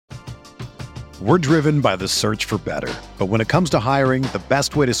We're driven by the search for better. But when it comes to hiring, the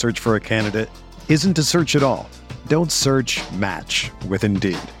best way to search for a candidate isn't to search at all. Don't search, match with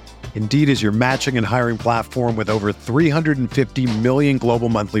Indeed. Indeed is your matching and hiring platform with over 350 million global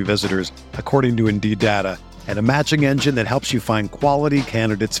monthly visitors, according to Indeed data, and a matching engine that helps you find quality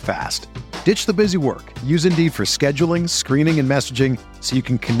candidates fast. Ditch the busy work. Use Indeed for scheduling, screening, and messaging so you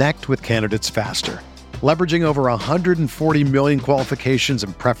can connect with candidates faster. Leveraging over 140 million qualifications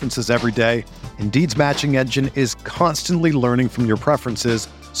and preferences every day, Indeed's matching engine is constantly learning from your preferences,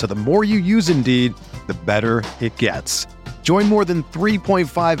 so the more you use Indeed, the better it gets. Join more than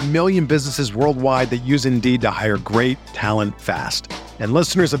 3.5 million businesses worldwide that use Indeed to hire great talent fast. And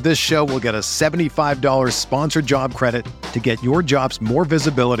listeners of this show will get a $75 sponsored job credit to get your jobs more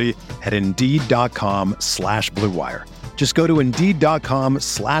visibility at Indeed.com/Blue Wire. Just go to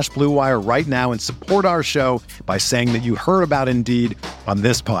Indeed.com/Blue Wire right now and support our show by saying that you heard about Indeed on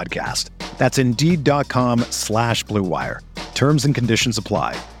this podcast. That's Indeed.com/Blue Wire. Terms and conditions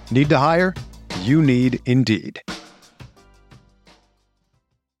apply. Need to hire? You need Indeed.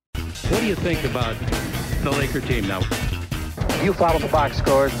 What do you think about the Laker team now? You follow the box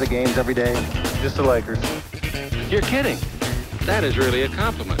scores of the games every day? Just the Lakers. You're kidding. That is really a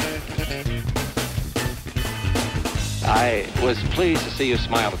compliment. I was pleased to see you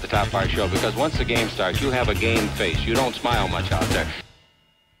smile at the top of our show because once the game starts, you have a game face. You don't smile much out there.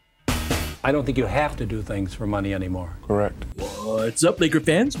 I don't think you have to do things for money anymore. Correct. What's up, Laker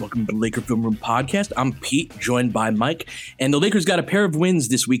fans? Welcome to the Laker Film Room Podcast. I'm Pete, joined by Mike. And the Lakers got a pair of wins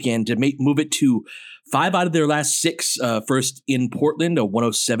this weekend to move it to 5 out of their last 6. First in Portland, a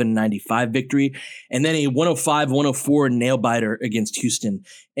 107-95 victory, and then a 105-104 nail-biter against Houston.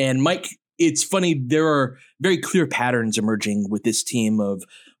 And Mike, it's funny, there are very clear patterns emerging with this team of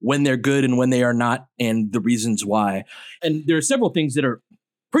when they're good and when they are not, and the reasons why. And there are several things that are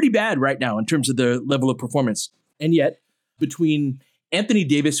pretty bad right now in terms of the level of performance. And yet, between Anthony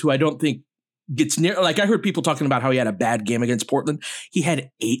Davis, who I don't think gets near, like I heard people talking about how he had a bad game against Portland. He had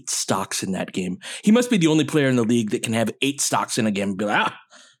 8 stocks in that game. He must be the only player in the league that can have 8 stocks in a game and be like,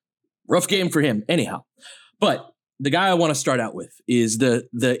 rough game for him. Anyhow, but the guy I want to start out with is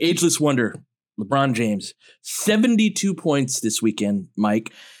the ageless wonder, LeBron James. 72 points this weekend,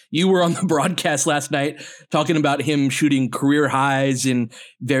 Mike. You were on the broadcast last night talking about him shooting career highs in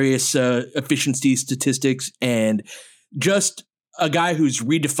various efficiency statistics and just a guy who's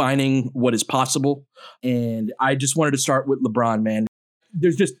redefining what is possible. And I just wanted to start with LeBron, man.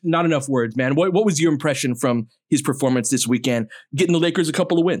 There's just not enough words, man. What was your impression from his performance this weekend, getting the Lakers a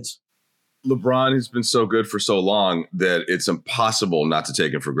couple of wins? LeBron has been so good for so long that it's impossible not to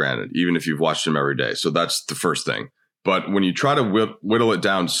take him for granted, even if you've watched him every day. So that's the first thing. But when you try to whittle it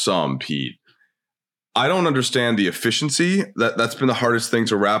down some, Pete, I don't understand the efficiency. That's been the hardest thing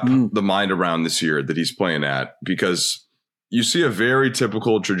to wrap the mind around this year that he's playing at, because you see a very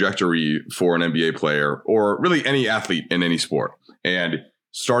typical trajectory for an NBA player or really any athlete in any sport. And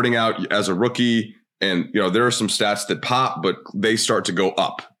starting out as a rookie, and there are some stats that pop, but they start to go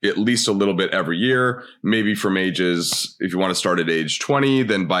up at least a little bit every year, maybe from ages, if you want to start at age 20,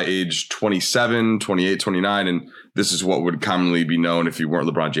 then by age 27, 28, 29. And this is what would commonly be known, if you weren't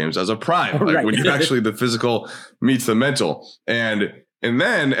LeBron James, as a prime, like right. When you actually the physical meets the mental. And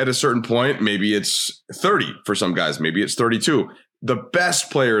then at a certain point, maybe it's 30 for some guys, maybe it's 32. The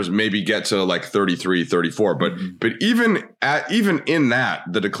best players maybe get to like 33, 34. But even in that,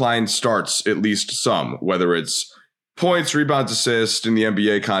 the decline starts at least some, whether it's points, rebounds, assists in the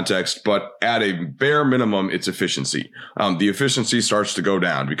NBA context, but at a bare minimum, it's efficiency. The efficiency starts to go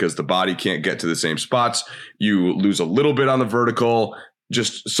down because the body can't get to the same spots. You lose a little bit on the vertical,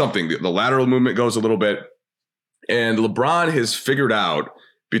 just something. The lateral movement goes a little bit. And LeBron has figured out,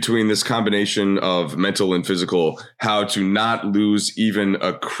 between this combination of mental and physical, how to not lose even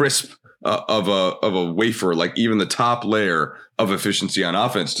a crisp of a wafer, like even the top layer of efficiency on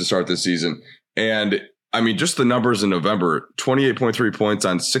offense to start this season. And I mean, just the numbers in November: 28.3 points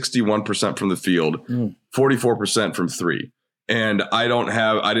on 61% from the field, 44% from 3. And I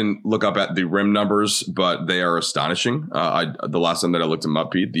didn't look up at the rim numbers, but they are astonishing. The last time that I looked him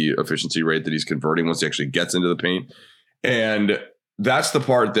up, Pete, the efficiency rate that he's converting once he actually gets into the paint. And that's the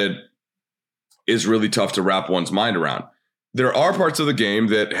part that is really tough to wrap one's mind around. There are parts of the game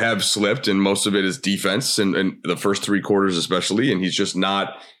that have slipped, and most of it is defense, and the first 3 quarters especially. And he's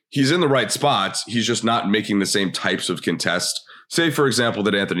in the right spots. He's just not making the same types of contests say, for example,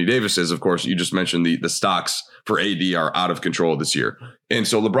 that Anthony Davis is. Of course, you just mentioned the stocks for AD are out of control this year. And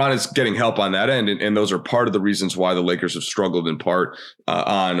so LeBron is getting help on that end. And those are part of the reasons why the Lakers have struggled in part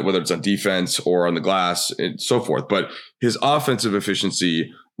on whether it's on defense or on the glass and so forth. But his offensive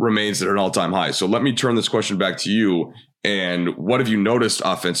efficiency remains at an all-time high. So let me turn this question back to you. And what have you noticed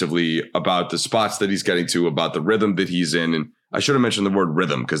offensively about the spots that he's getting to, about the rhythm that he's in? And I should have mentioned the word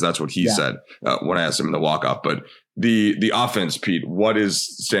rhythm because that's what he said when I asked him in the walk-off. But the offense, Pete, what is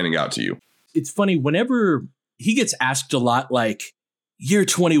standing out to you? It's funny, whenever he gets asked a lot, like, year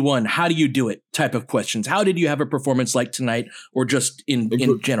 21, how do you do it type of questions. How did you have a performance like tonight, or just in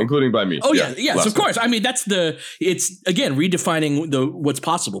general? Including by me. Oh, yes, of course. I mean, it's, again, redefining what's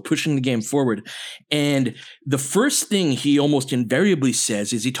possible, pushing the game forward. And the first thing he almost invariably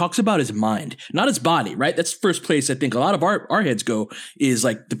says is he talks about his mind, not his body, right? That's the first place I think a lot of our heads go, is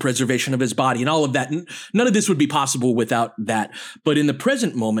like the preservation of his body and all of that. None of this would be possible without that. But in the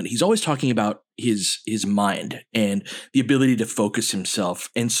present moment, he's always talking about his mind and the ability to focus himself.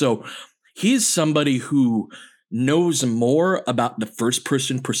 And so he is somebody who knows more about the first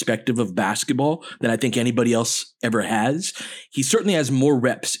person perspective of basketball than I think anybody else ever has. He certainly has more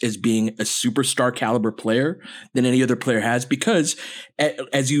reps as being a superstar caliber player than any other player has, because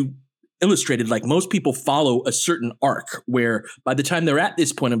as you illustrated, like, most people follow a certain arc where by the time they're at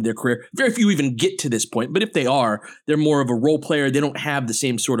this point of their career, very few even get to this point. But if they are, they're more of a role player. They don't have the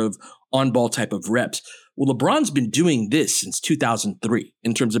same sort of on-ball type of reps. Well, LeBron's been doing this since 2003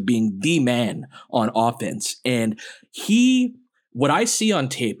 in terms of being the man on offense. And what I see on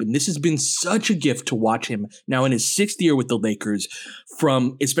tape, and this has been such a gift to watch him now in his 6th year with the Lakers,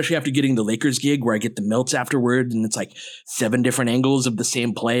 especially after getting the Lakers gig where I get the melts afterward and it's like 7 different angles of the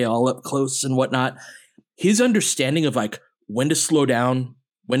same play all up close and whatnot. His understanding of like when to slow down,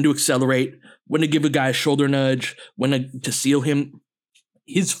 when to accelerate, when to give a guy a shoulder nudge, when to seal him.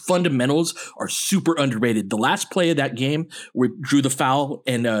 His fundamentals are super underrated. The last play of that game where he drew the foul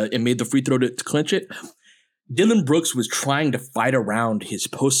and made the free throw to clinch it, Dillon Brooks was trying to fight around his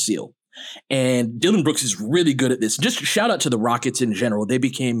post seal. And Dillon Brooks is really good at this. Just shout out to the Rockets in general. They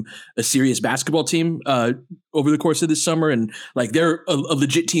became a serious basketball team over the course of this summer. And like, they're a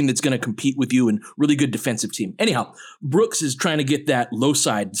legit team that's going to compete with you, and really good defensive team. Anyhow, Brooks is trying to get that low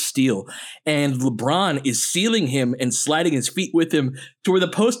side steal, and LeBron is sealing him and sliding his feet with him to where the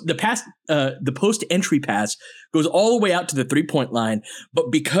post entry pass goes all the way out to the 3-point line. But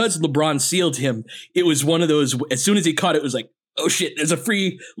because LeBron sealed him, it was one of those, as soon as he caught it, it was like, oh shit, there's a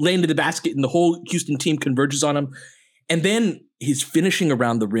free lane to the basket, and the whole Houston team converges on him. And then his finishing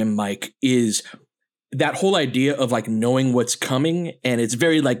around the rim, Mike, is that whole idea of like knowing what's coming. And it's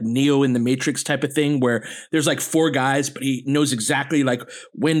very like Neo in the Matrix type of thing, where there's like 4 guys, but he knows exactly like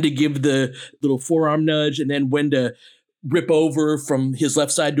when to give the little forearm nudge and then when to rip over from his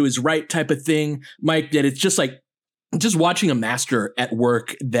left side to his right type of thing, Mike, that it's just like, just watching a master at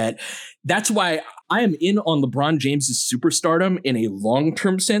work. That's why I am in on LeBron James's superstardom in a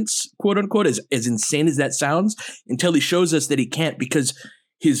long-term sense, quote unquote, as insane as that sounds, until he shows us that he can't, because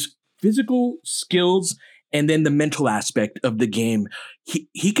his physical skills and then the mental aspect of the game,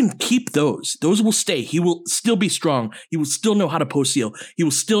 he can keep those. Those will stay. He will still be strong. He will still know how to post seal. He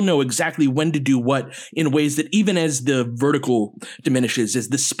will still know exactly when to do what, in ways that even as the vertical diminishes, as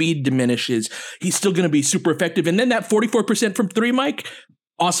the speed diminishes, he's still going to be super effective. And then that 44% from 3, Mike,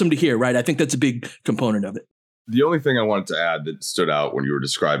 awesome to hear, right? I think that's a big component of it. The only thing I wanted to add that stood out when you were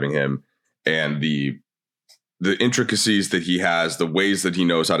describing him and the intricacies that he has, the ways that he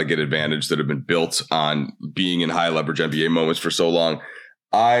knows how to get advantage that have been built on being in high leverage NBA moments for so long.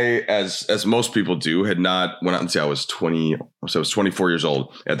 I, as most people do, had not, when I was 24 years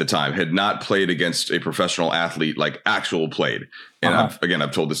old at the time, had not played against a professional athlete, like actual played. And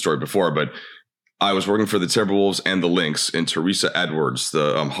I've told this story before, but I was working for the Timberwolves and the Lynx, and Teresa Edwards,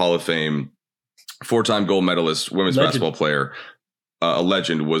 the Hall of Fame 4-time gold medalist, women's basketball player, a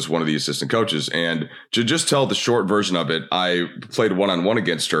legend, was one of the assistant coaches. And to just tell the short version of it, I played one-on-one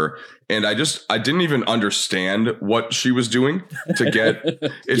against her, and I didn't even understand what she was doing to get.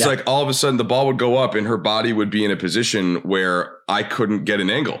 It's like all of a sudden the ball would go up and her body would be in a position where I couldn't get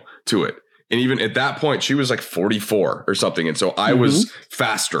an angle to it. And even at that point, she was like 44 or something. And so I was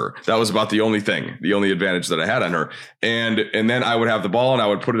faster. That was about the only advantage that I had on her. And then I would have the ball and I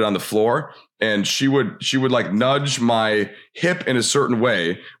would put it on the floor, and she would like nudge my hip in a certain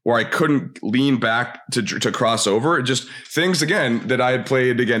way where I couldn't lean back to cross over. Just things, again, that I had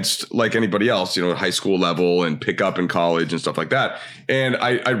played against like anybody else, at high school level and pick up in college and stuff like that. And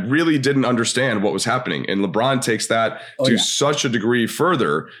I really didn't understand what was happening. And LeBron takes that to such a degree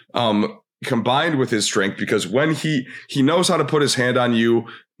further. combined with his strength, because when he knows how to put his hand on you,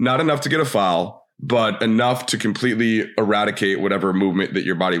 not enough to get a foul, but enough to completely eradicate whatever movement that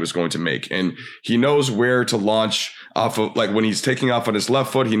your body was going to make. And he knows where to launch off of, like when he's taking off on his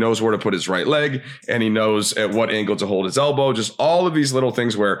left foot, he knows where to put his right leg, and he knows at what angle to hold his elbow. Just all of these little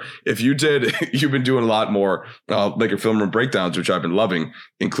things where if you did, you've been doing a lot more Laker film room breakdowns, which I've been loving,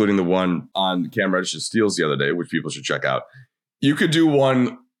 including the one on Cam Reddish's steals the other day, which people should check out. You could do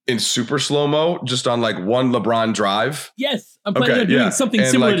one in super slow-mo, just on like one LeBron drive. Yes, I'm planning on doing something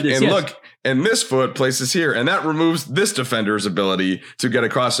similar to this. And look, and this foot places here, and that removes this defender's ability to get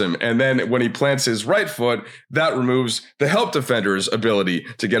across him. And then when he plants his right foot, that removes the help defender's ability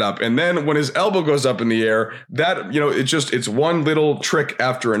to get up. And then when his elbow goes up in the air, that, it's one little trick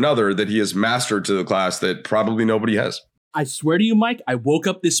after another that he has mastered to the class that probably nobody has. I swear to you, Mike, I woke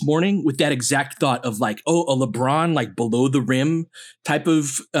up this morning with that exact thought of like, oh, a LeBron, like below the rim type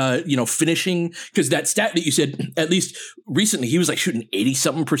of, finishing. Because that stat that you said, at least recently, he was like shooting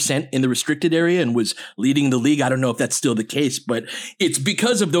 80-something% in the restricted area and was leading the league. I don't know if that's still the case, but it's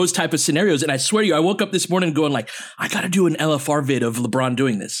because of those type of scenarios. And I swear to you, I woke up this morning going like, I got to do an LFR vid of LeBron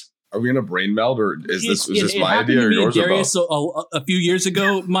doing this. Are we in a brain meld, or is this my idea or yours? Darius a few years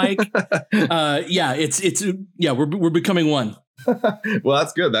ago, Mike. We're becoming one. Well,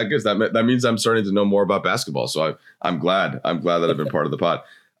 that's good. That means I'm starting to know more about basketball. So I'm glad that I've been part of the pod.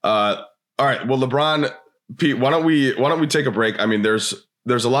 All right. Well, LeBron, Pete, why don't we take a break? I mean, there's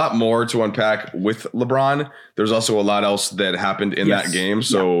a lot more to unpack with LeBron. There's also a lot else that happened in that game.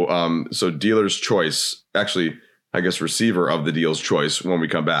 So so dealer's choice, actually, I guess receiver of the deal's choice when we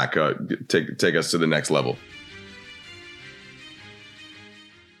come back. Take us to the next level.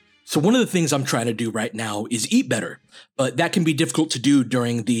 So one of the things I'm trying to do right now is eat better, but that can be difficult to do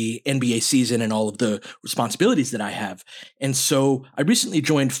during the NBA season and all of the responsibilities that I have. And so I recently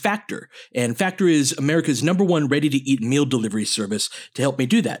joined Factor, and Factor is America's #1 ready-to-eat meal delivery service to help me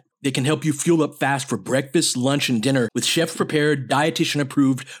do that. They can help you fuel up fast for breakfast, lunch, and dinner with chef-prepared,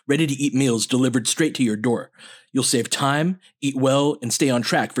 dietitian-approved, ready-to-eat meals delivered straight to your door. You'll save time, eat well, and stay on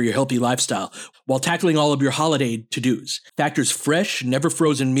track for your healthy lifestyle while tackling all of your holiday to-dos. Factor's fresh,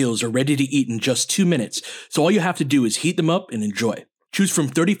 never-frozen meals are ready to eat in just 2 minutes, so all you have to do is heat them up and enjoy. Choose from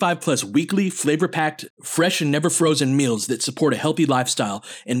 35-plus weekly, flavor-packed, fresh and never-frozen meals that support a healthy lifestyle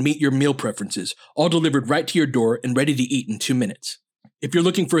and meet your meal preferences, all delivered right to your door and ready to eat in 2 minutes. If you're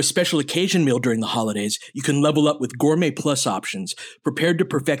looking for a special occasion meal during the holidays, you can level up with Gourmet Plus options, prepared to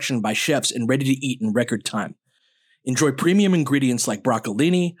perfection by chefs and ready to eat in record time. Enjoy premium ingredients like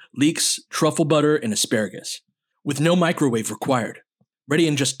broccolini, leeks, truffle butter, and asparagus, with no microwave required. Ready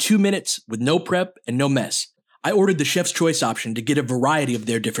in just 2 minutes with no prep and no mess. I ordered the Chef's Choice option to get a variety of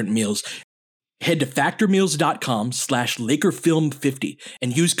their different meals. Head to factormeals.com/LakerFilm50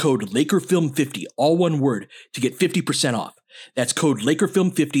 and use code LakerFilm50, all one word, to get 50% off. That's code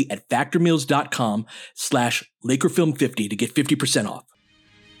LakerFilm50 at factormeals.com/LakerFilm50 to get 50% off.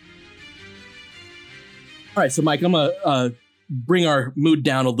 All right, so Mike, I'm going to bring our mood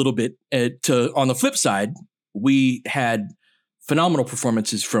down a little bit. On the flip side, we had phenomenal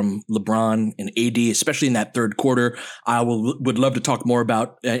performances from LeBron and AD, especially in that third quarter. I would love to talk more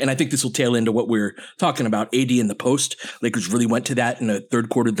about, and I think this will tail into what we're talking about, AD in the post. Lakers really went to that in a third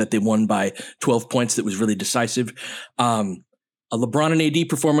quarter that they won by 12 points that was really decisive. A LeBron and AD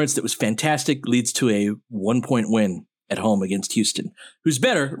performance that was fantastic leads to a 1-point win at home against Houston, who's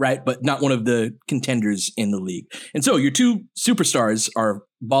better, right? But not one of the contenders in the league. And so your two superstars are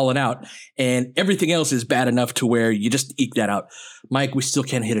balling out and everything else is bad enough to where you just eke that out. Mike, we still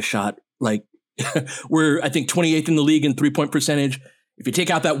can't hit a shot. Like we're, I think, 28th in the league in 3-point percentage. If you take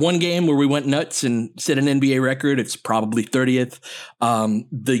out that one game where we went nuts and set an NBA record, it's probably 30th.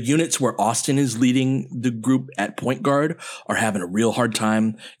 The units where Austin is leading the group at point guard are having a real hard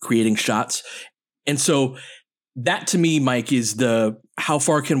time creating shots. And so that to me, Mike, is the how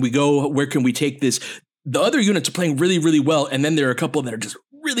far can we go? Where can we take this? The other units are playing really, really well. And then there are a couple that are just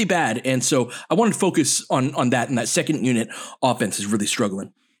really bad. And so I wanted to focus on that. And that second unit offense is really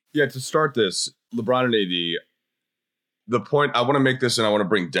struggling. Yeah, to start this, LeBron and AD, the point I want to make this, and I want to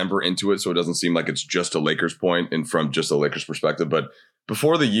bring Denver into it so it doesn't seem like it's just a Lakers point and from just a Lakers perspective. But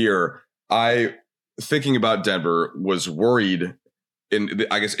before the year, thinking about Denver, was worried.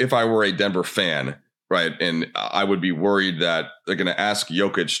 I guess if I were a Denver fan, right, and I would be worried that they're going to ask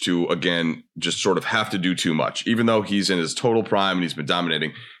Jokic to, again, just sort of have to do too much, even though he's in his total prime and he's been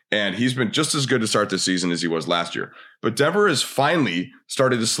dominating. And he's been just as good to start this season as he was last year. But Denver has finally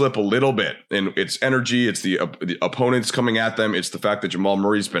started to slip a little bit. And it's energy. It's the opponents coming at them. It's the fact that Jamal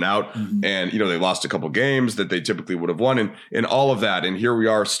Murray's been out. And, they lost a couple games that they typically would have won. And all of that. And here we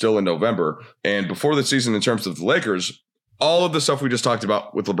are still in November. And before the season, in terms of the Lakers, all of the stuff we just talked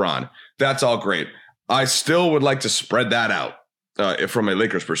about with LeBron, that's all great. I still would like to spread that out. From a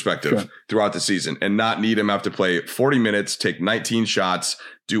Lakers perspective throughout the season and not need him to have to play 40 minutes, take 19 shots,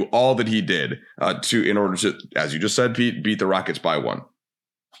 do all that he did in order to, as you just said, Pete, beat the Rockets by 1.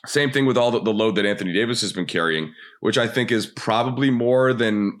 Same thing with all the load that Anthony Davis has been carrying, which I think is probably more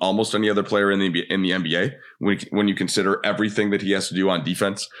than almost any other player in the NBA when you consider everything that he has to do on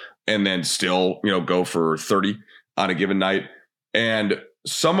defense and then still, go for 30 on a given night. And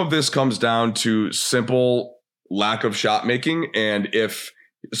some of this comes down to simple lack of shot making. And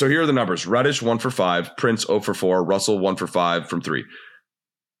so here are the numbers: Reddish 1 for 5, Prince 0 for 4, Russell 1 for 5 from 3,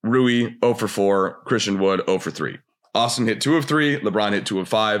 Rui 0 for 4, Christian Wood 0 for 3. Austin hit 2 of 3, LeBron hit 2 of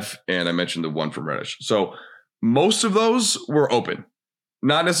 5, and I mentioned the 1 from Reddish. So most of those were open,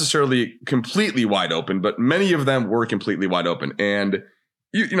 not necessarily completely wide open, but many of them were completely wide open. And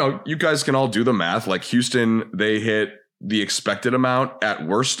you guys can all do the math. Like Houston, they hit the expected amount at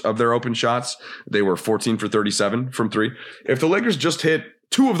worst of their open shots. They were 14 for 37 from 3. If the Lakers just hit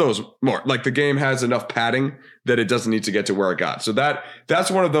 2 of those more, like the game has enough padding that it doesn't need to get to where it got. So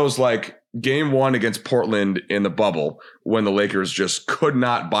that's one of those, like game 1 against Portland in the bubble when the Lakers just could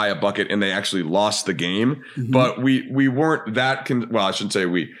not buy a bucket and they actually lost the game. But we weren't that I shouldn't say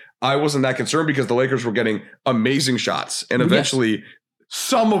I wasn't that concerned because the Lakers were getting amazing shots and eventually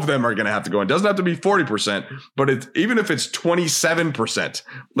some of them are going to have to go in. It doesn't have to be 40%, but even if it's 27%,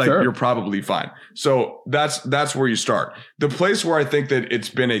 you're probably fine. So that's where you start. The place where I think that it's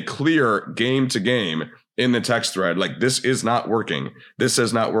been a clear game to game in the text thread, like this is not working. This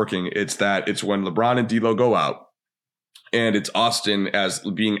is not working. It's when LeBron and D'Lo go out and it's Austin as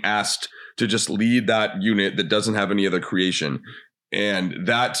being asked to just lead that unit that doesn't have any other creation. And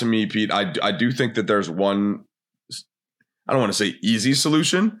that to me, Pete, I do think that there's one, I don't want to say easy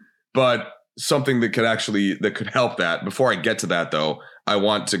solution, but something that could help that. Before I get to that though, I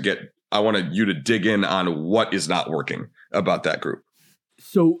wanted you to dig in on what is not working about that group.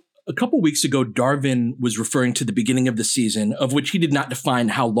 So a couple weeks ago, Darvin was referring to the beginning of the season, of which he did not define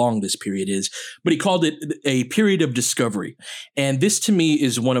how long this period is, but he called it a period of discovery. And this to me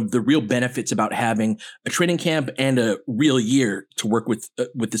is one of the real benefits about having a training camp and a real year to work with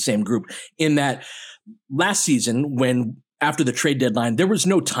the same group, in that last season, after the trade deadline, there was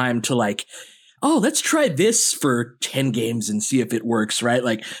no time to let's try this for 10 games and see if it works,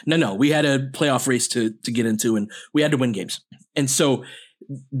 right? No, we had a playoff race to get into and we had to win games. And so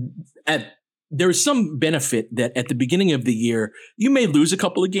there is some benefit that at the beginning of the year, you may lose a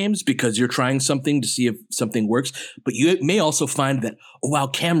couple of games because you're trying something to see if something works, but you may also find that,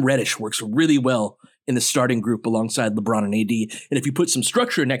 Cam Reddish works really well in the starting group alongside LeBron and AD. And if you put some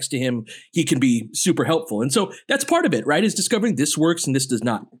structure next to him, he can be super helpful. And so that's part of it, right? Is discovering this works and this does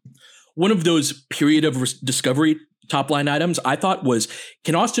not. One of those period of discovery top line items I thought was,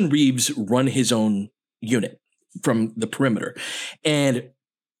 can Austin Reeves run his own unit from the perimeter? And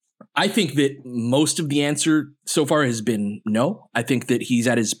I think that most of the answer so far has been no. I think that he's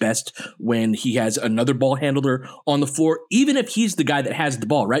at his best when he has another ball handler on the floor, even if he's the guy that has the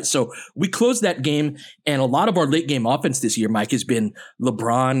ball, right? So we closed that game, and a lot of our late game offense this year, Mike, has been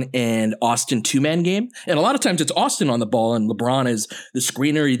LeBron and Austin 2-man game. And a lot of times it's Austin on the ball and LeBron is the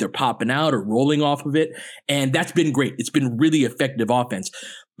screener, either popping out or rolling off of it. And that's been great. It's been really effective offense.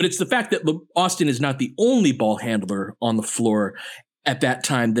 But it's the fact that Austin is not the only ball handler on the floor at that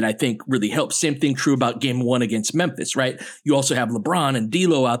time that I think really helps. Same thing true about game 1 against Memphis, right? You also have LeBron and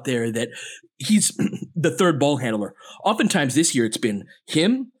D'Lo out there that he's the third ball handler. Oftentimes this year it's been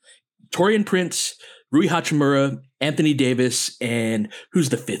him, Taurean Prince, Rui Hachimura, Anthony Davis, and who's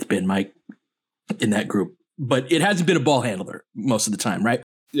the fifth been, Mike, in that group? But it hasn't been a ball handler most of the time, right?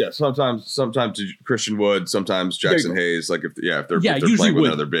 Yeah, sometimes Christian Wood, sometimes Jackson Hayes. Like if they're playing with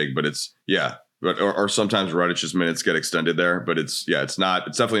another big, but it's But or sometimes Redditch's minutes get extended there, but it's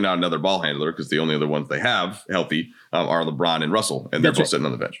definitely not another ball handler because the only other ones they have healthy are LeBron and Russell, and they're both sitting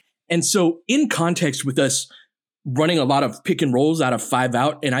on the bench. And so in context with us running a lot of pick and rolls out of 5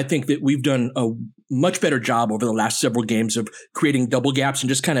 out, and I think that we've done a much better job over the last several games of creating double gaps and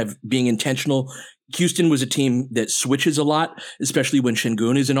just kind of being intentional. Houston was a team that switches a lot, especially when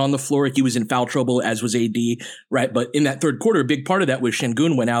Şengün isn't on the floor. He was in foul trouble, as was AD, right? But in that third quarter, a big part of that was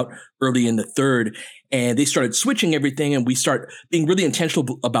Şengün went out early in the third, and they started switching everything, and we start being really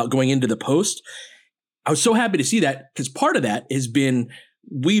intentional about going into the post. I was so happy to see that because part of that has been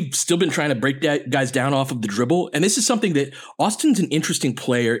we've still been trying to break guys down off of the dribble. And this is something that Austin's an interesting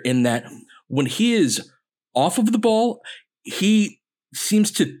player in that when he is off of the ball, he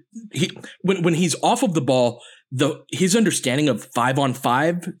seems to when he's off of the ball, his understanding of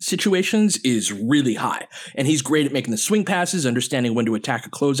 5-on-5 situations is really high. And he's great at making the swing passes, understanding when to attack a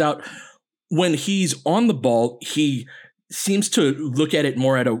closeout. When he's on the ball, he seems to look at it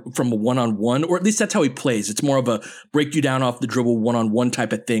more from a one-on-one, or at least that's how he plays. It's more of a break you down off the dribble one-on-one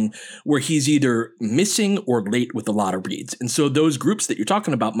type of thing where he's either missing or late with a lot of reads. And so those groups that you're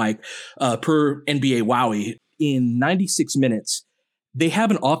talking about, Mike, per NBA Wowie, in 96 minutes, they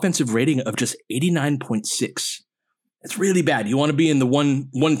have an offensive rating of just 89.6. It's really bad. You want to be in the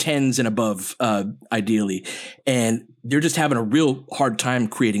 110s and above, ideally. And they're just having a real hard time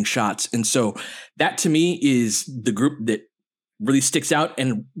creating shots. And so that to me is the group that really sticks out.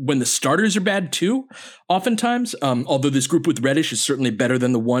 And when the starters are bad too, oftentimes, although this group with Reddish is certainly better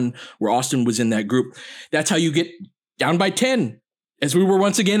than the one where Austin was in that group, that's how you get down by 10, as we were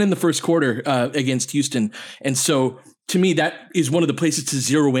once again in the first quarter against Houston. And so to me, that is one of the places to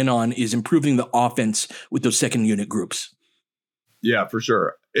zero in on, is improving the offense with those second unit groups. Yeah, for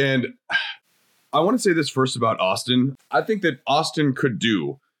sure. And I want to say this first about Austin. I think that Austin could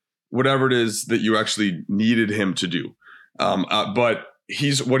do whatever it is that you actually needed him to do. But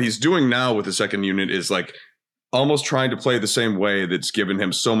what he's doing now with the second unit is like almost trying to play the same way that's given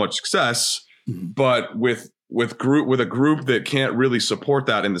him so much success, but with a group that can't really support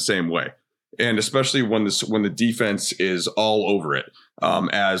that in the same way. And especially when the defense is all over it,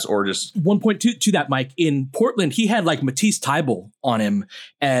 just 1 point to that, Mike. In Portland, he had like Matisse Thybulle on him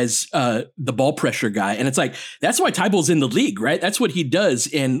as the ball pressure guy, and it's like that's why Tybulle's in the league, right? That's what he does.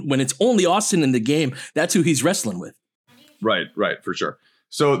 And when it's only Austin in the game, that's who he's wrestling with. Right, for sure.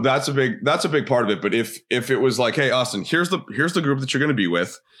 So that's a big part of it. But if it was like, hey, Austin, here's the group that you're going to be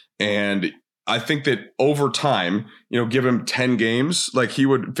with, and I think that over time, give him 10 games, like he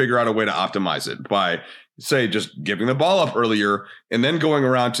would figure out a way to optimize it by, say, just giving the ball up earlier and then going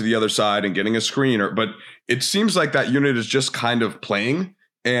around to the other side and getting a screen. But it seems like that unit is just kind of playing,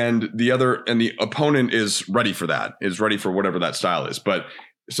 and the opponent is ready for that, is ready for whatever that style is. But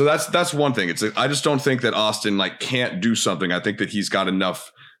so that's one thing. It's like, I just don't think that Austin can't do something. I think that he's got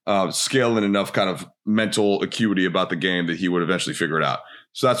enough skill and enough kind of mental acuity about the game that he would eventually figure it out.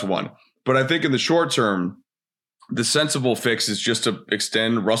 So that's one. But I think in the short term, the sensible fix is just to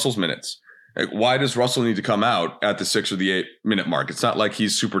extend Russell's minutes. Like, why does Russell need to come out at the 6 or the 8 minute mark? It's not like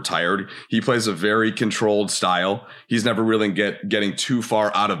he's super tired. He plays a very controlled style. He's never really getting too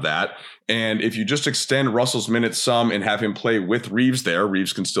far out of that. And if you just extend Russell's minutes some and have him play with Reeves there,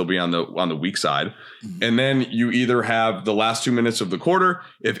 Reeves can still be on the weak side. And then you either have the last 2 minutes of the quarter,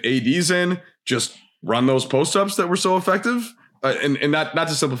 if AD's in, just run those post-ups that were so effective. And not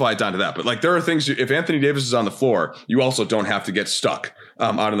to simplify it down to that, but like there are things, if Anthony Davis is on the floor, you also don't have to get stuck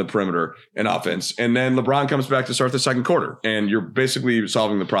out on the perimeter in offense. And then LeBron comes back to start the second quarter, and you're basically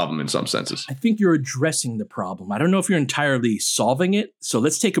solving the problem in some senses. I think you're addressing the problem. I don't know if you're entirely solving it. So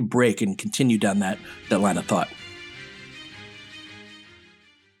let's take a break and continue down that line of thought.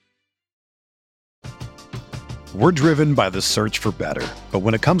 We're driven by the search for better. But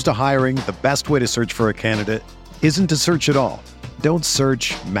when it comes to hiring, the best way to search for a candidate isn't to search at all. Don't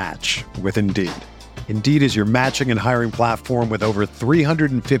search, match with Indeed. Indeed is your matching and hiring platform with over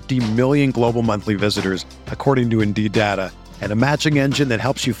 350 million global monthly visitors, according to Indeed data, and a matching engine that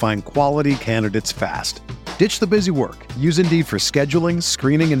helps you find quality candidates fast. Ditch the busy work. Use Indeed for scheduling,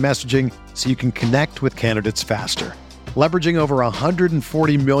 screening, and messaging so you can connect with candidates faster. Leveraging over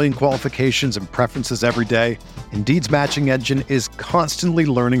 140 million qualifications and preferences every day, Indeed's matching engine is constantly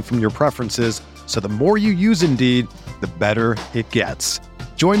learning from your preferences, so the more you use Indeed, the better it gets.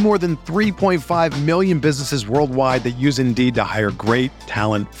 Join more than 3.5 million businesses worldwide that use Indeed to hire great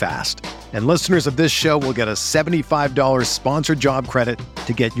talent fast. And listeners of this show will get a $75 sponsored job credit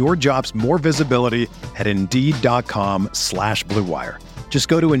to get your jobs more visibility at Indeed.com/Blue Wire. Just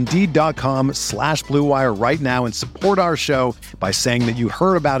go to Indeed.com/Blue Wire right now and support our show by saying that you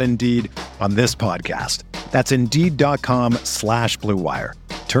heard about Indeed on this podcast. That's Indeed.com/Blue Wire.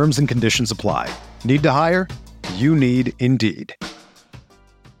 Terms and conditions apply. Need to hire? You need Indeed.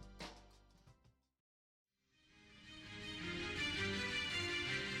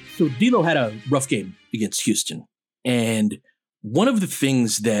 So D'Lo had a rough game against Houston. And one of the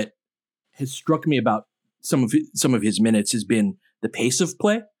things that has struck me about some of his minutes has been the pace of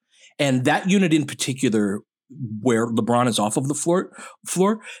play. And that unit in particular, where LeBron is off of the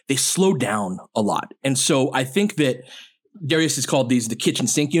floor, they slow down a lot. And so I think that Darius has called these the kitchen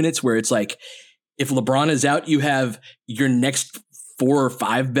sink units, where it's like, if LeBron is out, you have your next 4 or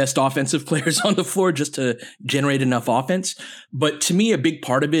 5 best offensive players on the floor just to generate enough offense. But to me, a big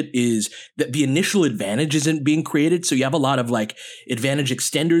part of it is that the initial advantage isn't being created. So you have a lot of like advantage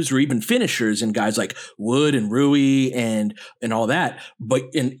extenders or even finishers and guys like Wood and Rui and all that. But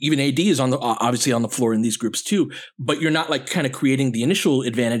and even AD is obviously on the floor in these groups too. But you're not like kind of creating the initial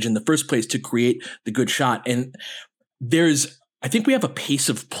advantage in the first place to create the good shot. And I think we have a pace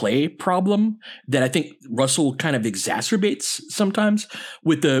of play problem that I think Russell kind of exacerbates sometimes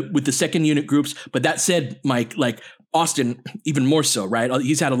with the second unit groups. But that said, Mike, like Austin, even more so, right?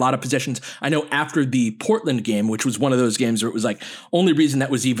 He's had a lot of possessions. I know after the Portland game, which was one of those games where it was like only reason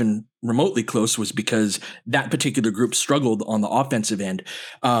that was even remotely close was because that particular group struggled on the offensive end.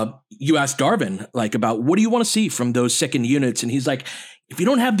 You asked Darvin like about what do you want to see from those second units? And he's like, if you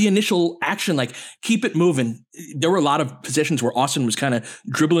don't have the initial action, like keep it moving. There were a lot of possessions where Austin was kind of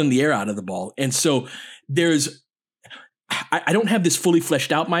dribbling the air out of the ball. And so I don't have this fully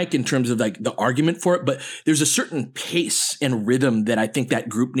fleshed out, Mike, in terms of like the argument for it, but there's a certain pace and rhythm that I think that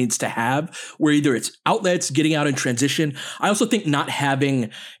group needs to have where either it's outlets, getting out in transition. I also think not having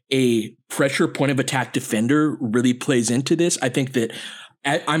a pressure point of attack defender really plays into this. I think that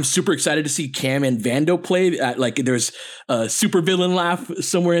I'm super excited to see Cam and Vando play. Like there's a super villain laugh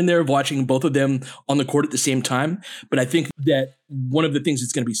somewhere in there of watching both of them on the court at the same time. But I think that one of the things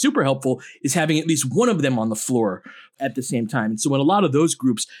that's going to be super helpful is having at least one of them on the floor at the same time. And so in a lot of those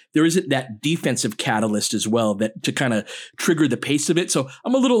groups, there isn't that defensive catalyst as well that to kind of trigger the pace of it. So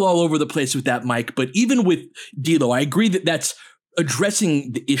I'm a little all over the place with that, Mike. But even with D'Lo, I agree that that's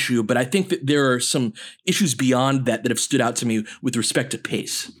addressing the issue, but I think that there are some issues beyond that have stood out to me with respect to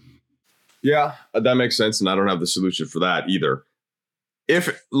pace. Yeah, that makes sense, and I don't have the solution for that either.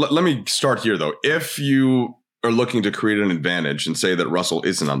 Let me start here, though. If you are looking to create an advantage and say that Russell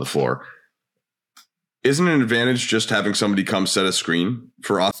isn't on the floor, isn't an advantage just having somebody come set a screen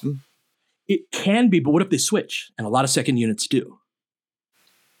for Austin? It can be, but what if they switch? And a lot of second units do.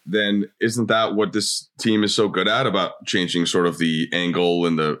 Then isn't that what this team is so good at, about changing sort of the angle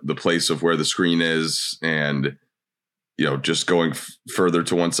and the place of where the screen is and, you know, just going further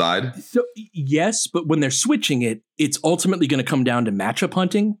to one side? So yes, but when they're switching it, it's ultimately going to come down to matchup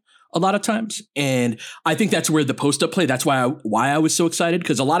hunting a lot of times. And I think that's where the post-up play, that's why I was so excited,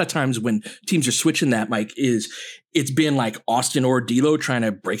 because a lot of times when teams are switching that, Mike, it's been like Austin or D'Lo trying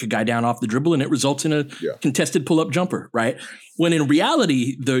to break a guy down off the dribble, and it results in a contested pull-up jumper, right? When in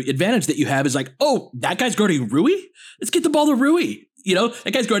reality, the advantage that you have is like, oh, that guy's guarding Rui? Let's get the ball to Rui. You know,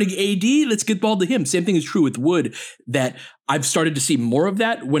 that guy's guarding AD. Let's get the ball to him. Same thing is true with Wood, that I've started to see more of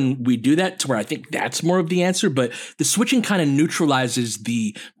that when we do that, to where I think that's more of the answer. But the switching kind of neutralizes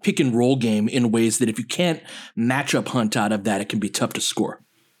the pick and roll game in ways that if you can't match up hunt out of that, it can be tough to score.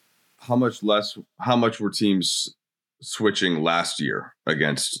 How much were teams switching last year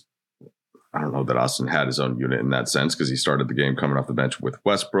against, I don't know that Austin had his own unit in that sense, because he started the game coming off the bench with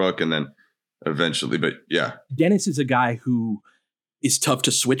Westbrook and then eventually, but yeah. Dennis is a guy who is tough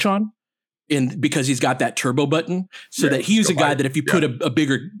to switch on, and because he's got that turbo button, so that he's a guy that if you put a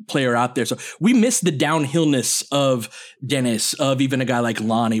bigger player out there. So we miss the downhillness of Dennis, of even a guy like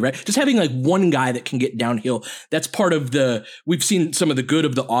Lonnie, right? Just having like one guy that can get downhill. That's part of we've seen some of the good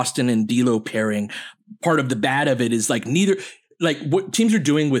of the Austin and D'Lo pairing. Part of the bad of it is like what teams are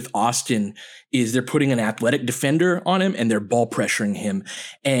doing with Austin is they're putting an athletic defender on him and they're ball pressuring him.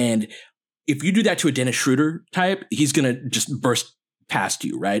 And if you do that to a Dennis Schroeder type, he's going to just burst past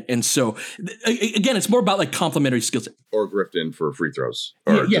you, right? And so again, it's more about like complementary skills. Or grift in for free throws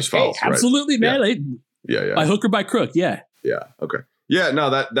or just fouls. Absolutely, right? Man. Yeah. By hook or by crook. Yeah. Yeah. Okay. Yeah. No,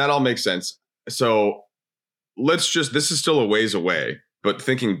 that all makes sense. So this is still a ways away, but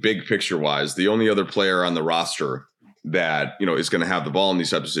thinking big picture wise, the only other player on the roster that, you know, is going to have the ball in these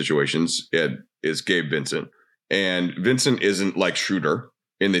types of situations is Gabe Vincent. And Vincent isn't like Schroeder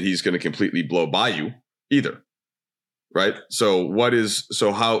in that he's going to completely blow by you either. Right. So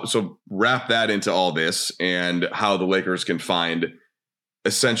wrap that into all this and how the Lakers can find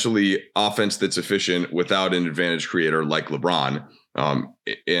essentially offense that's efficient without an advantage creator like LeBron.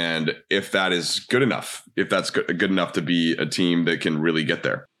 And if that is good enough, if that's good enough to be a team that can really get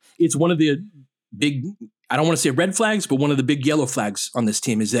there. It's one of the big, I don't want to say red flags, but one of the big yellow flags on this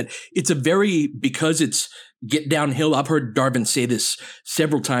team is that because it's get downhill. I've heard Darvin say this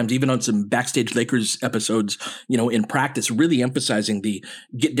several times, even on some Backstage Lakers episodes, you know, in practice, really emphasizing the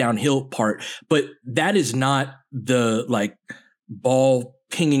get downhill part. But that is not the like ball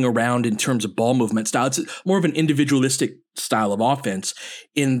pinging around in terms of ball movement style. It's more of an individualistic style of offense,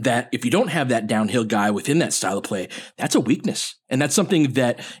 in that if you don't have that downhill guy within that style of play, that's a weakness. And that's something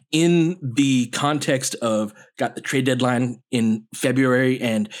that in the context of got the trade deadline in February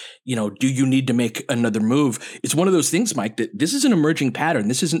and, do you need to make another move? It's one of those things, Mike, that this is an emerging pattern.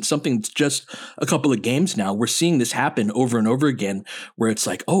 This isn't something that's just a couple of games now. We're seeing this happen over and over again where it's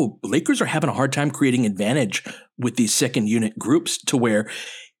like, oh, Lakers are having a hard time creating advantage with these second unit groups, to where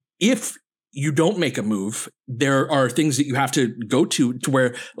if you don't make a move, there are things that you have to go to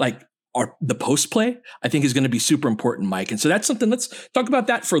where the post play, I think, is going to be super important, Mike. And so that's something, let's talk about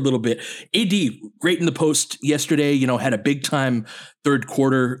that for a little bit. AD, great in the post yesterday, had a big time third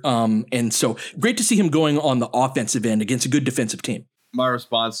quarter. And so great to see him going on the offensive end against a good defensive team. My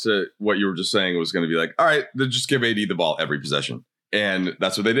response to what you were just saying was going to be like, all right, then just give AD the ball every possession. And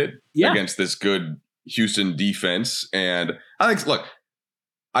that's what they did against this good Houston defense. And I think, look,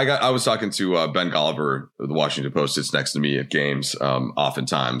 I was talking to Ben Golliver of the Washington Post. Sits next to me at games.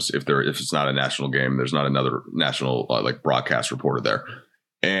 Oftentimes, if it's not a national game, there's not another national broadcast reporter there.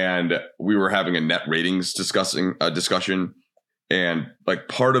 And we were having a net ratings discussion. And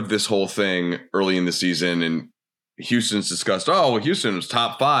part of this whole thing early in the season, and Houston's discussed, Houston was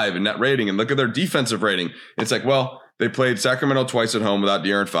top 5 in net rating, and look at their defensive rating. It's like, well, they played Sacramento twice at home without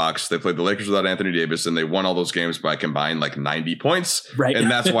De'Aaron Fox. They played the Lakers without Anthony Davis, and they won all those games by combined 90 points. Right.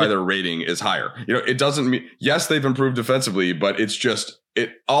 And that's why their rating is higher. It doesn't mean, yes, they've improved defensively, but it's just,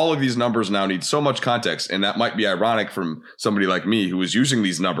 all of these numbers now need so much context. And that might be ironic from somebody like me who is using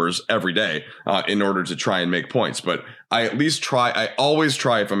these numbers every day in order to try and make points. But I always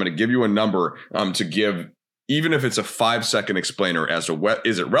try, if I'm going to give you a number, to give, even if it's a 5-second explainer as to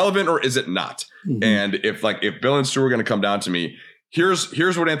is it relevant or is it not? Mm-hmm. And if Bill and Stu are going to come down to me, here's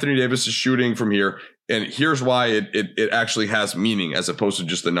what Anthony Davis is shooting from here, and here's why it actually has meaning as opposed to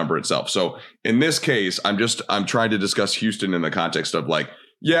just the number itself. So in this case, I'm trying to discuss Houston in the context of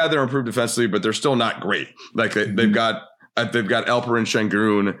they're improved defensively, but they're still not great. They've got Alperen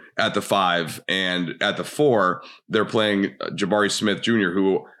Şengün at the 5, and at the 4, they're playing Jabari Smith Jr.,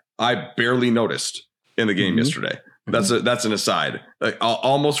 who I barely noticed in the game yesterday. That's an aside. I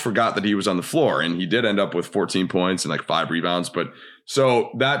almost forgot that he was on the floor, and he did end up with 14 points and 5 rebounds. But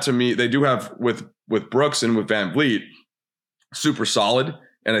so that, to me, they do have with Brooks and with Van Vliet, super solid.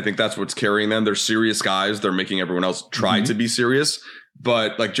 And I think that's what's carrying them. They're serious guys. They're making everyone else try to be serious.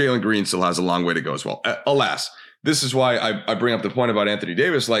 But Jalen Green still has a long way to go as well. Alas, this is why I bring up the point about Anthony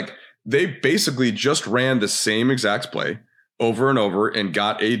Davis. They basically just ran the same exact play over and over and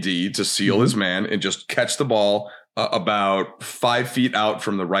got AD to seal his man and just catch the ball about 5 feet out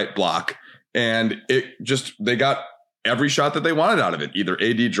from the right block. And they got every shot that they wanted out of it. Either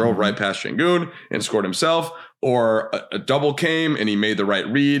AD drove right past Şengün and scored himself, or a double came and he made the right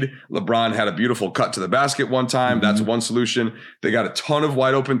read. LeBron had a beautiful cut to the basket one time. That's one solution. They got a ton of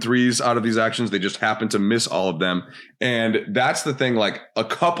wide open threes out of these actions. They just happened to miss all of them. And that's the thing. A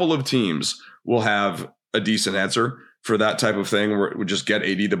couple of teams will have a decent answer for that type of thing, where it would just get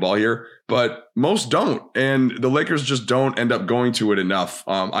AD the ball here, but most don't. And the Lakers just don't end up going to it enough.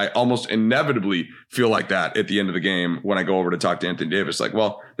 I almost inevitably feel like that at the end of the game when I go over to talk to Anthony Davis. They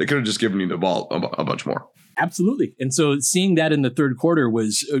could have just given me the ball a bunch more. Absolutely. And so seeing that in the third quarter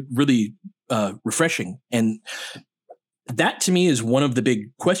was really refreshing. And that, to me, is one of the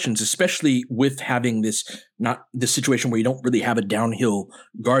big questions, especially with having this situation where you don't really have a downhill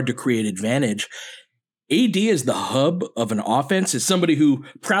guard to create advantage. AD is the hub of an offense. As somebody who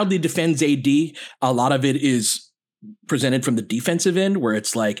proudly defends AD, a lot of it is presented from the defensive end, where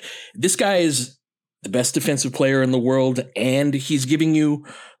it's this guy is the best defensive player in the world, and he's giving you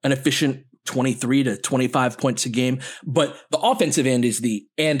an efficient 23 to 25 points a game. But the offensive end is the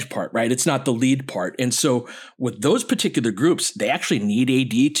and part, right? It's not the lead part. And so with those particular groups, they actually need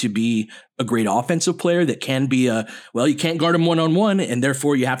AD to be a great offensive player that can be you can't guard him one-on-one, and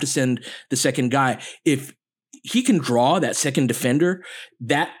therefore you have to send the second guy. If he can draw that second defender,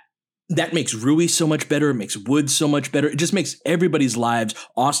 that makes Rui so much better. It makes Wood so much better. It just makes everybody's lives,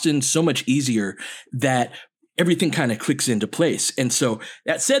 Austin, so much easier, that everything kind of clicks into place. And so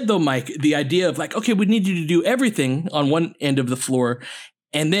that said, though, Mike, the idea of okay, we need you to do everything on one end of the floor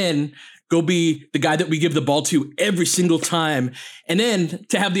and then go be the guy that we give the ball to every single time. And then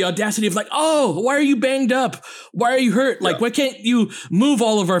to have the audacity of why are you banged up? Why are you hurt? Why can't you move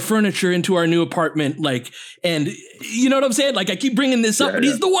all of our furniture into our new apartment? And you know what I'm saying? I keep bringing this up, but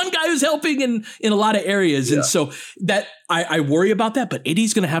he's the one guy who's helping in a lot of areas. Yeah. And so that I worry about that, but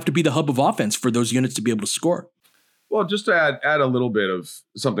AD's going to have to be the hub of offense for those units to be able to score. Well, just to add a little bit of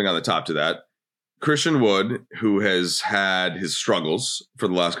something on the top to that, Christian Wood, who has had his struggles for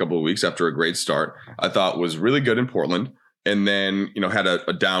the last couple of weeks after a great start, I thought was really good in Portland. and then, had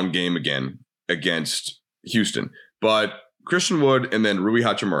a down game again against Houston. But Christian Wood and then Rui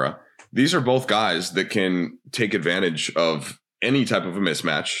Hachimura, these are both guys that can take advantage of any type of a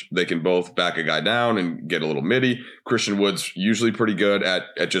mismatch. They can both back a guy down and get a little midi. Christian Wood's usually pretty good at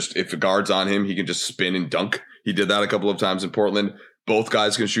just, if the guard's on him, he can just spin and dunk. He did that a couple of times in Portland. Both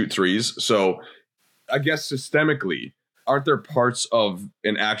guys can shoot threes. So I guess systemically, aren't there parts of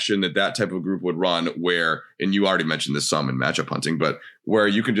an action that type of group would run where, and you already mentioned this some in matchup hunting, but where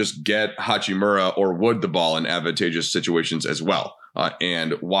you can just get Hachimura or Wood the ball in advantageous situations as well?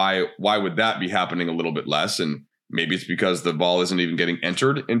 And why would that be happening a little bit less? And maybe it's because the ball isn't even getting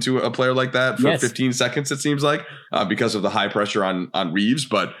entered into a player like that for 15 seconds, it seems like, because of the high pressure on Reeves.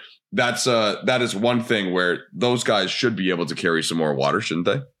 But that is one thing where those guys should be able to carry some more water, shouldn't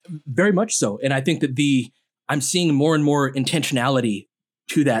they? Very much so. And I think that I'm seeing more and more intentionality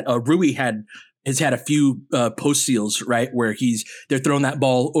to that. Rui has had a few post steals, right, where they're throwing that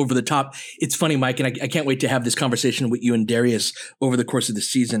ball over the top. It's funny, Mike, and I can't wait to have this conversation with you and Darius over the course of the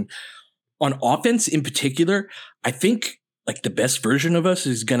season. On offense in particular, I think like the best version of us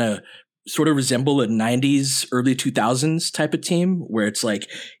is going to sort of resemble a 90s, early 2000s type of team where it's like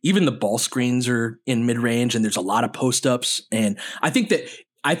even the ball screens are in mid-range and there's a lot of post-ups. And I think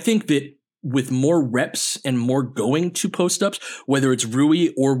that with more reps and more going to post-ups, whether it's Rui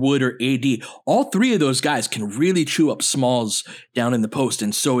or Wood or AD, all three of those guys can really chew up smalls down in the post.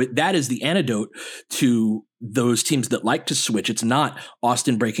 And so that is the antidote to those teams that like to switch. It's not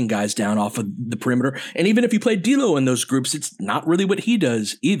Austin breaking guys down off of the perimeter. And even if you play D'Lo in those groups, it's not really what he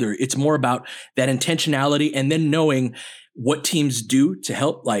does either. It's more about that intentionality and then knowing what teams do to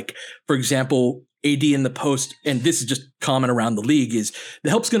help. Like, for example, AD in the post, and this is just common around the league, is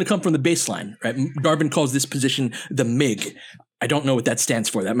the help's going to come from the baseline, right? Garvin calls this position the MIG. I don't know what that stands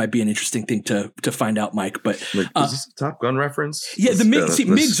for. That might be an interesting thing to find out, Mike. But is this a Top Gun reference? Yeah, the MiG. See,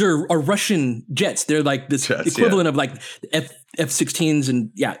 MiGs are Russian jets. They're like this equivalent of like F-16s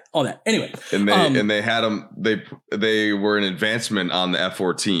and all that. Anyway, and they had them. They were an advancement on the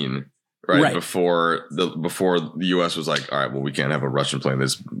F-14. Right before the U.S. was like, all right, well, we can't have a Russian plane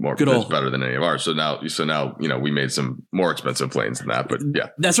that's better than any of ours. So now, we made some more expensive planes than that. But yeah,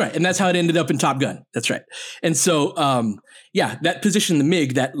 that's right, and that's how it ended up in Top Gun. That's right, and so that position, the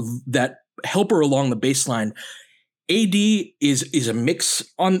MiG, that helper along the baseline. AD is a mix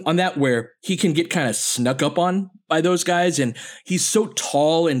on that where he can get kind of snuck up on by those guys. And he's so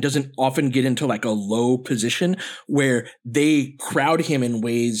tall and doesn't often get into like a low position where they crowd him in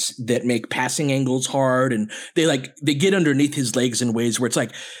ways that make passing angles hard. And they get underneath his legs in ways where it's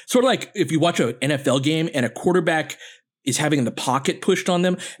like, sort of like if you watch an NFL game and a quarterback is having the pocket pushed on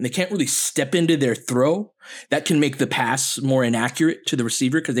them and they can't really step into their throw, that can make the pass more inaccurate to the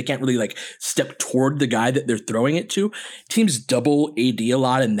receiver because they can't really like step toward the guy that they're throwing it to. Teams double AD a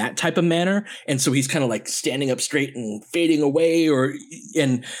lot in that type of manner. And so he's kind of like standing up straight and fading away,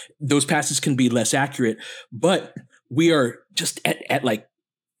 and those passes can be less accurate. But we are just at like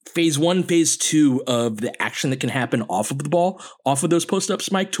phase 1, phase 2 of the action that can happen off of the ball, off of those post-ups,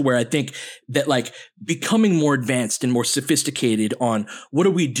 Mike, to where I think that like becoming more advanced and more sophisticated on what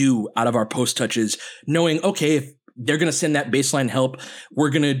do we do out of our post touches, knowing, okay, if they're going to send that baseline help,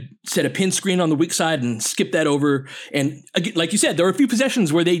 we're going to set a pin screen on the weak side and skip that over. And again, like you said, there were a few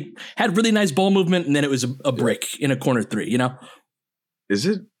possessions where they had really nice ball movement and then it was a brick in a corner 3, you know? Is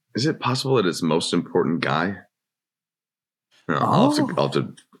it possible that it's most important guy? No, I'll have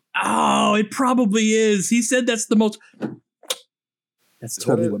to Oh, it probably is. He said that's the most. That's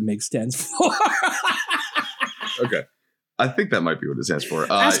totally what MIG stands for. Okay. I think that might be what it stands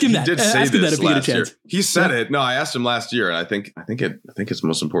for. Ask him that. He did say Ask him this that if you get a last year. chance. He said it. No, I asked him last year, and I think it's the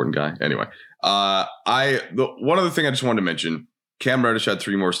most important guy. Anyway, one other thing I just wanted to mention: Cam Reddish had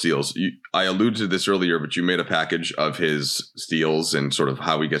 3 more steals. I alluded to this earlier, but you made a package of his steals and sort of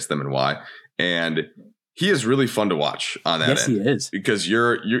how he gets them and why. And he is really fun to watch on that end. Yes, he is. Because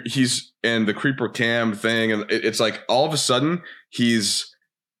he's in the creeper cam thing, and it's like all of a sudden he's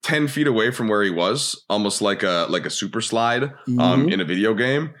 10 feet away from where he was, almost like a super slide in a video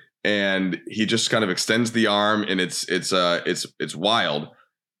game, and he just kind of extends the arm, and it's wild.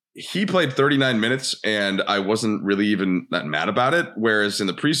 He played 39 minutes, and I wasn't really even that mad about it. Whereas in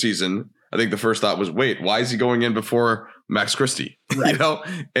the preseason, I think the first thought was, wait, why is he going in before Max Christie? Right.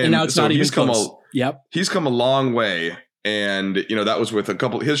 And now it's so not even close. He's come a long way. And, that was with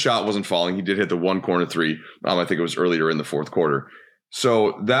his shot wasn't falling. He did hit the 1 corner 3. I think it was earlier in the 4th quarter.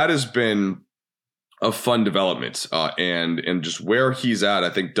 So that has been a fun development. And just where he's at, I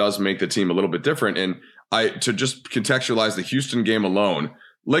think does make the team a little bit different. And to just contextualize the Houston game alone,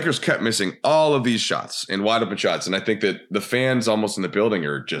 Lakers kept missing all of these shots and wide open shots. And I think that the fans almost in the building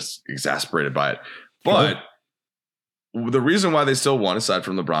are just exasperated by it. But the reason why they still won, aside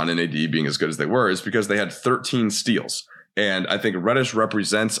from LeBron and AD being as good as they were, is because they had 13 steals. And I think Reddish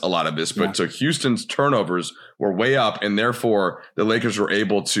represents a lot of this, but so Houston's turnovers were way up, and therefore the Lakers were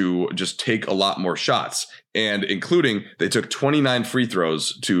able to just take a lot more shots, and including they took 29 free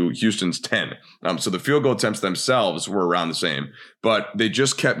throws to Houston's 10. So the field goal attempts themselves were around the same, but they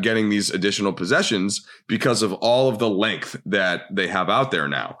just kept getting these additional possessions because of all of the length that they have out there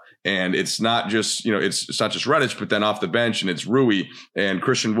now. And it's not just, it's not just Reddish, but then off the bench, and it's Rui and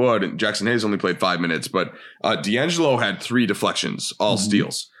Christian Wood, and Jackson Hayes only played 5 minutes, but D'Angelo had 3 deflections, all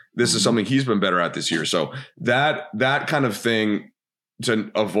steals. This is something he's been better at this year. So that kind of thing, to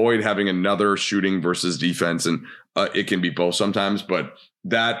avoid having another shooting versus defense, and it can be both sometimes, but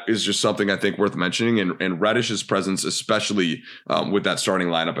that is just something I think worth mentioning. And Reddish's presence, especially with that starting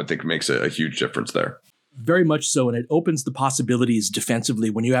lineup, I think makes a huge difference there. Very much so, and it opens the possibilities defensively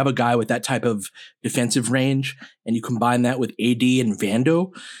when you have a guy with that type of defensive range and you combine that with AD and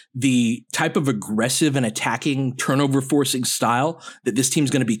Vando, the type of aggressive and attacking turnover forcing style that this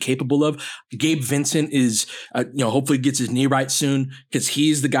team's going to be capable of. Gabe Vincent is, hopefully gets his knee right soon, because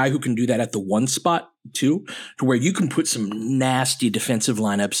he's the guy who can do that at the one spot too, to where you can put some nasty defensive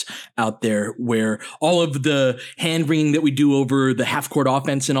lineups out there where all of the hand wringing that we do over the half court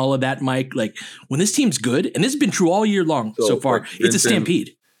offense and all of that, Mike, like when this team's good, and this has been true all year long so far, it's a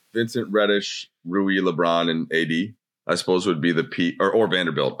stampede. Vincent, Reddish, Rui, LeBron, and AD, I suppose would be the P or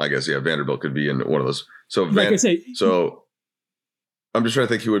Vanderbilt. I guess, Vanderbilt could be in one of those. So so I'm just trying to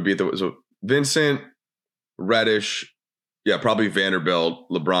think who would be so Vincent, Reddish, probably Vanderbilt,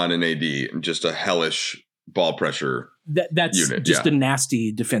 LeBron, and AD, and just a hellish ball pressure. That's unit. Just a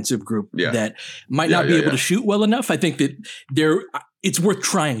nasty defensive group that might not be able to shoot well enough. I think that it's worth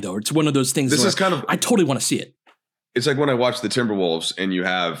trying, though. It's one of those things. This is kind of, I totally want to see it. It's like when I watch the Timberwolves and you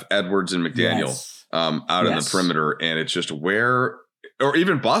have Edwards and McDaniel out in the perimeter, and it's just or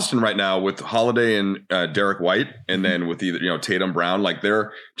even Boston right now with Holiday and Derek White, and then with either Tatum, Brown, like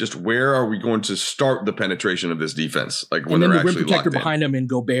they're just, where are we going to start the penetration of this defense? Like when they're actually locked in. And then the rim protector behind them in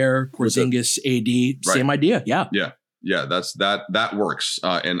Gobert, Porzingis, AD, same idea. Yeah, that works,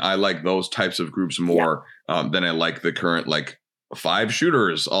 and I like those types of groups more than I like the current 5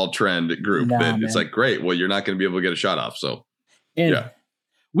 shooters all trend group. It's like, great, well, you're not going to be able to get a shot off. So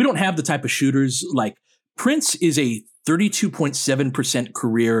we don't have the type of shooters. Like Prince is a 32.7%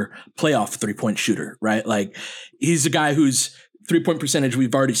 career playoff 3-point shooter, right? Like he's a guy whose 3-point percentage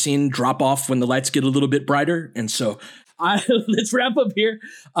we've already seen drop off when the lights get a little bit brighter. And so let's wrap up here.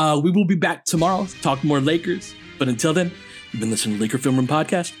 We will be back tomorrow to talk more Lakers. But until then, you've been listening to Laker Film Room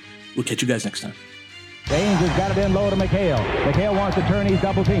Podcast. We'll catch you guys next time. James has got it in low to McHale. McHale wants to turn. He's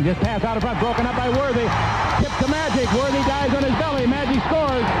double teamed. Just pass out in front. Broken up by Worthy. Tip to Magic. Worthy dies on his belly. Magic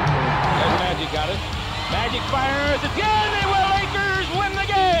scores. There's Magic got it. Magic fires. It's good. They will. Lakers win the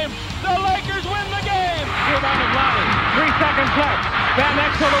game. The Lakers win the game. Rebound is Lonnie. 3 seconds left. Van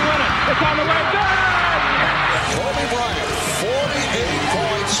Exel to win it. It's on the way. Good. Kobe Bryant, 48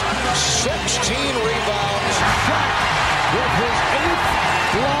 points, 16 rebounds. Shot with his 8th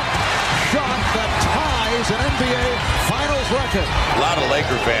block shot that ties an NBA Finals record. A lot of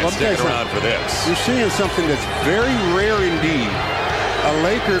Laker fans sticking around for this. You're seeing something that's very rare indeed. A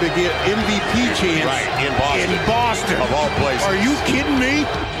Laker to get MVP chance in Boston. Of all places. Are you kidding me?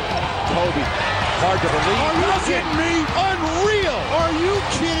 Kobe, hard to believe. Are you kidding me? Unreal. Are you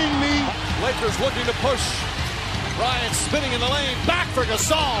kidding me? Lakers looking to push. Bryant spinning in the lane. Back for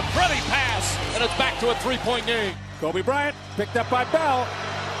Gasol. Pretty pass. And it's back to a 3-point game. Kobe Bryant picked up by Bell.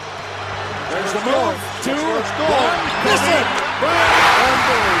 There's the move. 2, 1. Listen.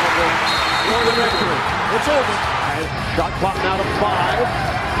 Unbelievable. For the victory. It's over. Shot clock now to 5.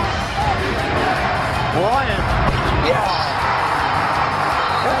 Bryant. Yes.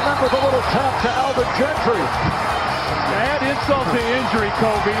 And that was a little tap to Alvin Gentry. Add insult to injury,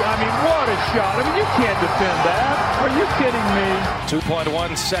 Kobe. I mean, what a shot. I mean, you can't defend that. Are you kidding me?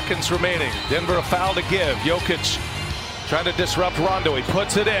 2.1 seconds remaining. Denver a foul to give. Jokic trying to disrupt Rondo. He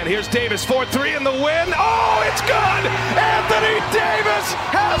puts it in. Here's Davis, 4-3 in the win. Oh, it's good! Anthony Davis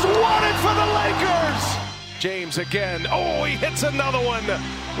has won it for the Lakers! James again. Oh, he hits another one.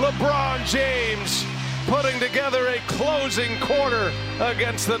 LeBron James putting together a closing quarter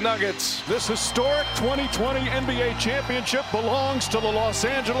against the Nuggets. This historic 2020 NBA championship belongs to the Los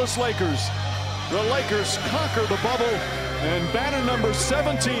Angeles Lakers. The Lakers conquer the bubble, and banner number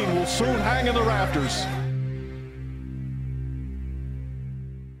 17 will soon hang in the rafters.